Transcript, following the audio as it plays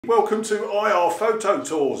Welcome to IR Photo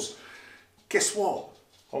Tours. Guess what?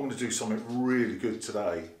 I'm going to do something really good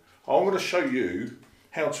today. I'm going to show you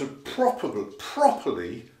how to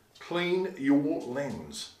properly clean your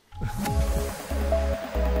lens.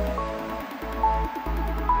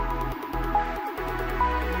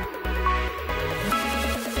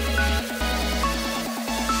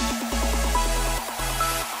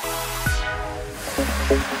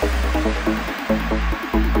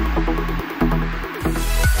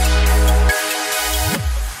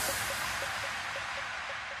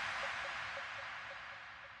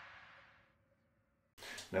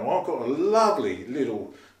 Now I've got a lovely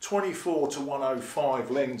little 24-105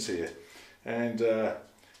 lens here, and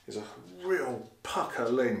it's a real pucker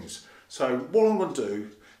lens. So what I'm going to do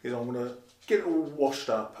is I'm going to get it all washed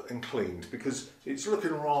up and cleaned because it's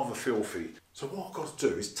looking rather filthy. So what I've got to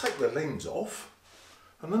do is take the lens off,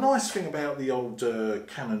 and the nice thing about the old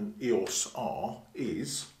Canon EOSR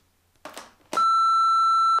is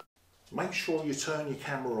make sure you turn your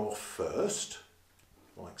camera off first,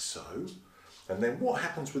 like so. And then what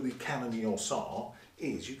happens with the Canon EOSR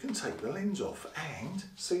is you can take the lens off and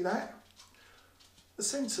see that? The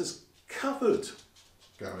sensor's covered.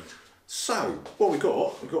 Going. So what we've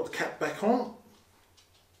got the cap back on.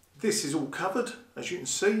 This is all covered, as you can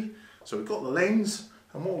see. So we've got the lens,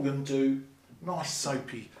 and what we're going to do, nice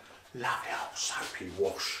soapy, lovely old soapy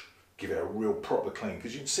wash. Give it a real proper clean,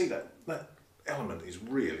 because you can see that element is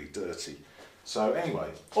really dirty. So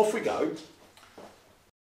anyway, off we go.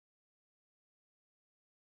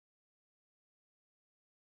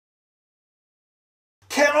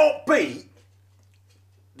 Cannot beat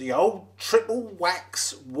the old triple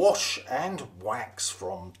wax wash and wax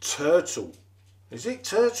from Turtle. Is it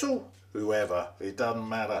Turtle? Whoever, it doesn't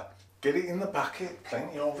matter. Get it in the bucket,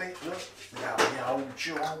 plenty of it. Look, lovely old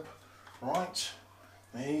job. Right,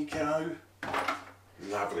 there you go.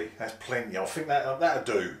 Lovely, that's plenty. I think that'll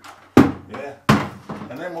do. Yeah.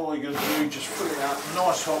 And then what we're going to do, just fill it up,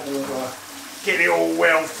 nice hot water, get it all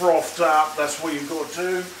well frothed up. That's what you've got to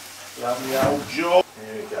do. Lovely old job.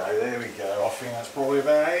 There we go. I think that's probably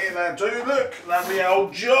about it. That'll do. Look, lovely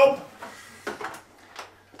old job.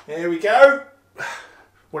 There we go.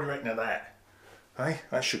 What do you reckon of that? Hey,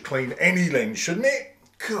 that should clean any lens, shouldn't it?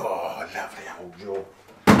 God, lovely old job.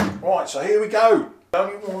 Right, so here we go.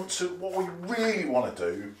 What we really want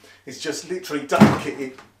to do is just literally dunk it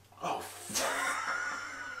in. Oh,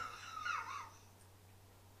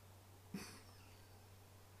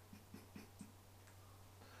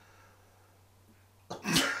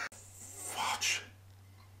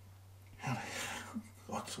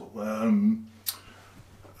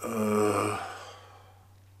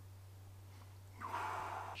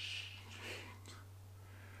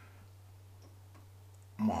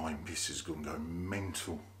 my missus is going to go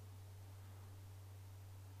mental.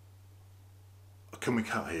 Can we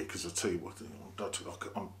cut here? Because I'll tell you what,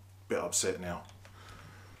 I'm a bit upset now.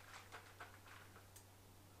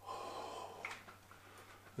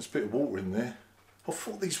 There's a bit of water in there. I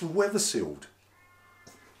thought these were weather sealed.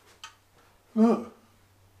 Look.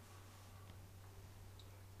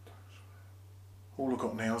 All I've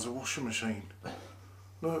got now is a washing machine.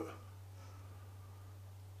 Look.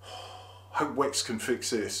 Hope Wex can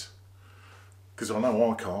fix this, because I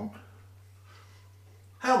know I can't.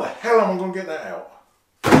 How the hell am I going to get that out?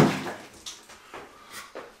 I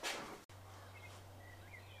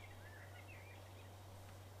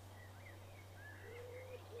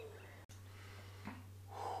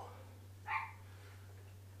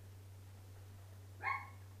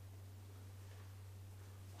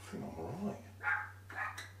think I'm alright.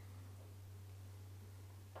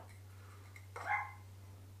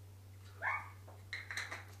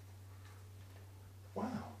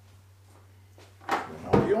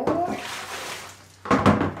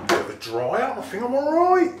 Dry up, I think I'm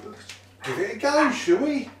alright. Give it a go, shall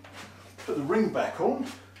we? Put the ring back on.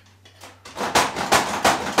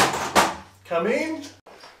 Come in.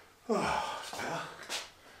 Oh, that's better.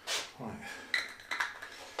 Right.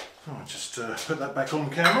 I'll just put that back on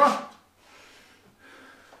camera.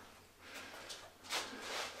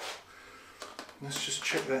 Let's just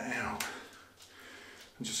check that out.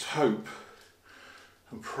 And just hope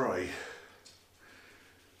and pray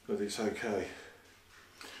that it's okay.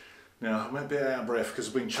 Now, I'm a bit out of breath because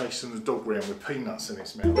I've been chasing the dog around with peanuts in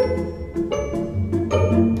its mouth.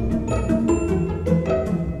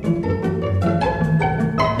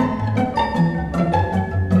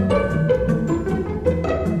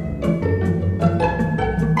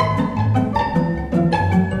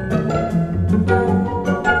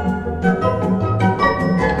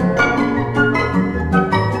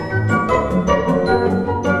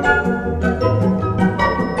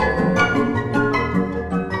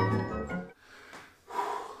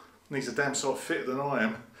 a damn sight fitter than I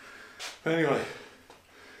am. But anyway,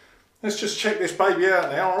 let's just check this baby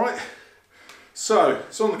out now, alright? So,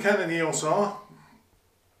 it's on the Canon EOSR,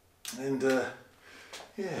 and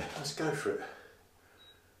yeah, let's go for it.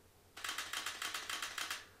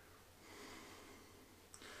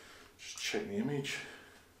 Just check the image.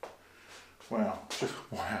 Wow, just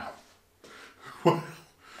wow.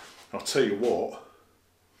 I'll tell you what,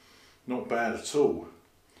 not bad at all.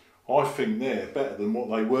 I think they're better than what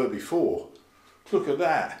they were before. Look at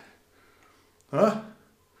that. Huh?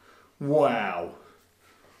 Wow.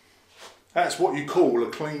 That's what you call a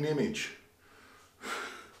clean image.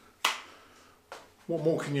 What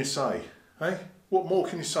more can you say? Eh? What more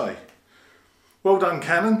can you say? Well done,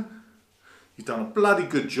 Canon. You've done a bloody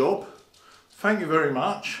good job. Thank you very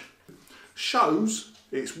much. Shows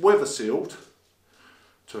it's weather sealed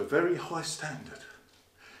to a very high standard.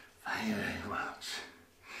 Thank you very much.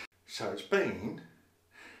 So it's been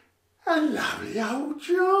a lovely old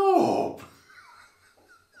job.